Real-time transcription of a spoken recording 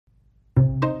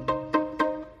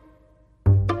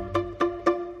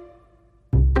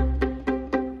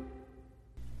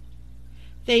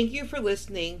Thank you for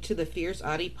listening to the Fierce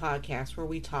Audie podcast, where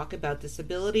we talk about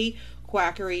disability,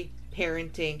 quackery,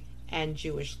 parenting, and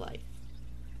Jewish life.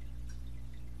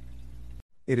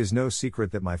 It is no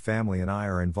secret that my family and I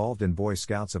are involved in Boy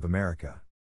Scouts of America.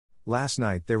 Last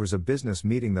night there was a business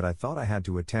meeting that I thought I had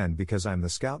to attend because I'm the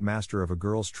scout master of a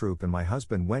girls' troop and my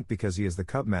husband went because he is the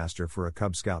cub master for a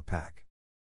Cub Scout pack.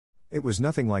 It was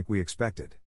nothing like we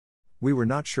expected. We were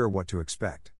not sure what to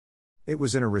expect. It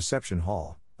was in a reception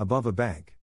hall, above a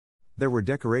bank. There were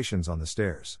decorations on the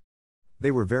stairs. They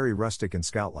were very rustic and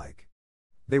scout-like.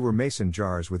 They were mason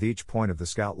jars with each point of the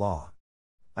scout law.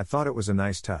 I thought it was a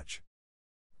nice touch.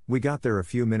 We got there a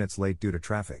few minutes late due to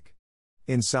traffic.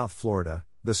 In South Florida,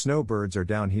 the snowbirds are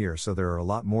down here, so there are a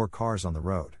lot more cars on the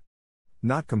road.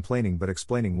 Not complaining but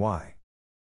explaining why.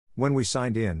 When we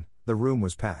signed in, the room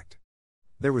was packed.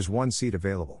 There was one seat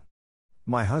available.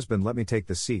 My husband let me take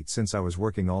the seat since I was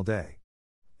working all day.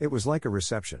 It was like a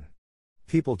reception.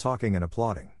 People talking and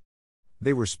applauding.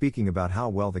 They were speaking about how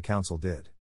well the council did.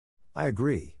 I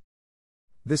agree.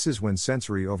 This is when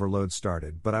sensory overload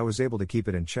started, but I was able to keep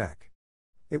it in check.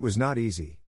 It was not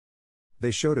easy.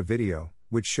 They showed a video,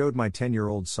 which showed my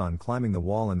 10-year-old son climbing the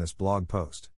wall in this blog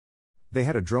post. They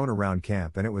had a drone around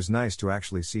camp and it was nice to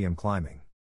actually see him climbing.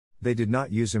 They did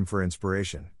not use him for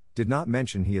inspiration, did not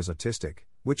mention he is autistic,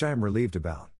 which I am relieved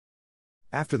about.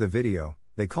 After the video,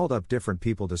 they called up different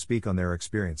people to speak on their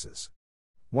experiences.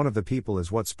 One of the people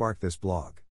is what sparked this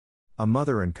blog. A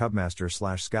mother and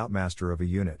cubmaster/scoutmaster of a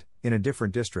unit, in a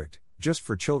different district, just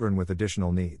for children with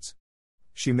additional needs.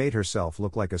 She made herself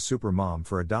look like a super mom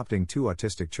for adopting 2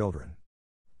 autistic children.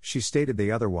 She stated they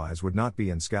otherwise would not be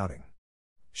in scouting.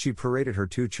 She paraded her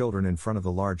 2 children in front of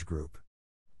the large group.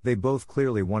 They both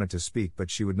clearly wanted to speak,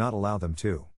 but she would not allow them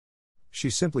to. She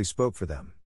simply spoke for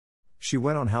them. She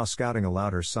went on how scouting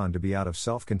allowed her son to be out of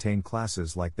self-contained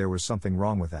classes like there was something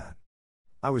wrong with that.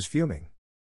 I was fuming.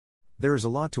 There is a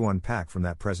lot to unpack from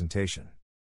that presentation.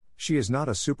 She is not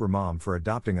a super mom for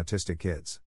adopting autistic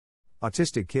kids.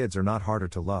 Autistic kids are not harder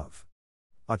to love.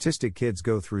 Autistic kids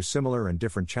go through similar and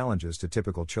different challenges to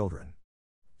typical children.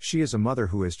 She is a mother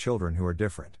who has children who are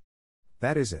different.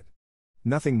 That is it.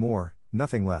 Nothing more,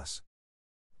 nothing less.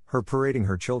 Her parading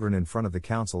her children in front of the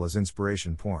council is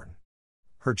inspiration porn.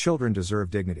 Her children deserve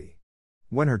dignity.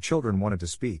 When her children wanted to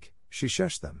speak, she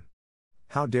shushed them.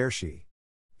 How dare she?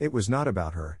 It was not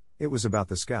about her, it was about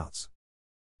the scouts.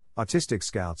 Autistic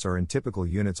scouts are in typical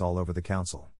units all over the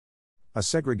council. A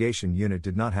segregation unit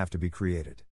did not have to be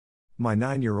created. My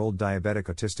 9-year-old diabetic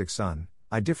autistic son,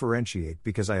 I differentiate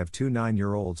because I have 2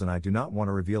 9-year-olds and I do not want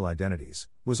to reveal identities,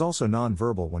 was also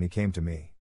non-verbal when he came to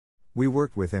me. We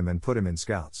worked with him and put him in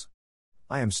scouts.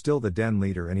 I am still the den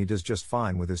leader and he does just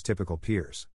fine with his typical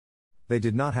peers. They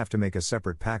did not have to make a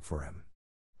separate pack for him.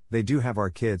 They do have our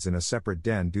kids in a separate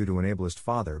den due to an ableist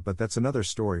father, but that's another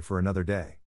story for another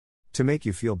day. To make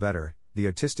you feel better, the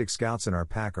autistic scouts in our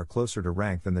pack are closer to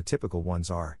rank than the typical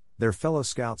ones are. Their fellow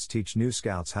scouts teach new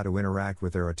scouts how to interact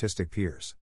with their autistic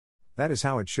peers. That is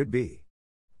how it should be.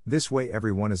 This way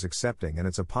everyone is accepting and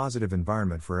it's a positive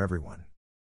environment for everyone.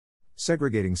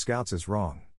 Segregating scouts is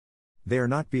wrong. They are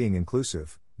not being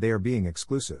inclusive, they are being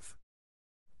exclusive.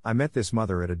 I met this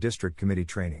mother at a district committee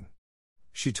training.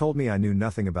 She told me I knew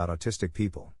nothing about autistic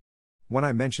people. When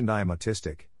I mentioned I am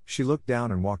autistic, she looked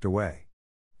down and walked away.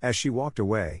 As she walked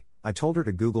away, I told her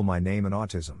to Google my name and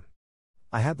autism.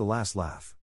 I had the last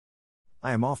laugh.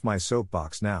 I am off my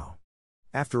soapbox now.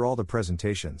 After all the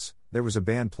presentations, there was a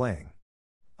band playing.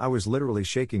 I was literally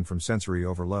shaking from sensory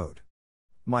overload.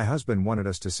 My husband wanted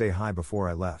us to say hi before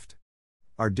I left.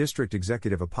 Our district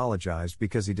executive apologized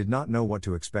because he did not know what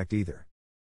to expect either.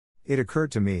 It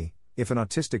occurred to me, if an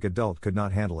autistic adult could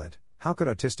not handle it, how could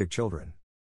autistic children?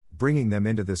 Bringing them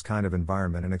into this kind of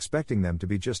environment and expecting them to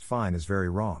be just fine is very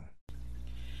wrong.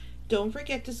 Don't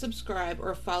forget to subscribe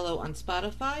or follow on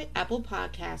Spotify, Apple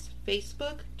Podcasts,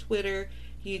 Facebook, Twitter,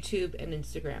 YouTube, and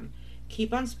Instagram.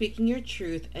 Keep on speaking your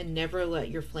truth and never let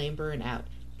your flame burn out.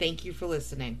 Thank you for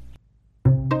listening.